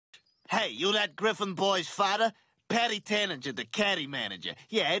Hey, you that Griffin boy's father? Patty Tanager, the caddy manager.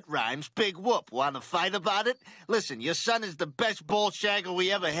 Yeah, it rhymes. Big whoop. Want to fight about it? Listen, your son is the best ball shagger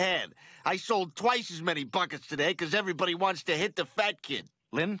we ever had. I sold twice as many buckets today because everybody wants to hit the fat kid.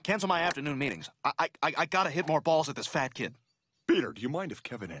 Lynn, cancel my afternoon meetings. I gotta hit more balls at this fat kid. Peter, do you mind if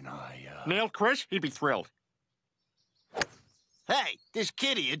Kevin and I, Nailed Chris? He'd be thrilled. Hey, this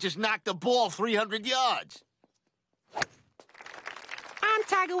kid here just knocked the ball 300 yards. I'm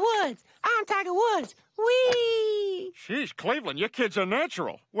Tiger Woods. I'm Tiger Woods. Whee! Sheesh, Cleveland, your kid's a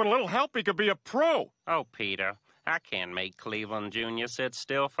natural. With a little help, he could be a pro. Oh, Peter, I can't make Cleveland Jr. sit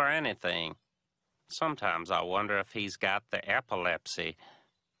still for anything. Sometimes I wonder if he's got the epilepsy.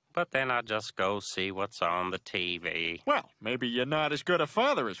 But then I just go see what's on the TV. Well, maybe you're not as good a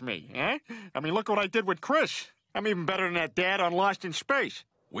father as me, eh? I mean, look what I did with Chris. I'm even better than that dad on Lost in Space.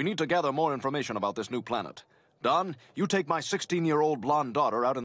 We need to gather more information about this new planet. Don, you take my 16-year-old blonde daughter out in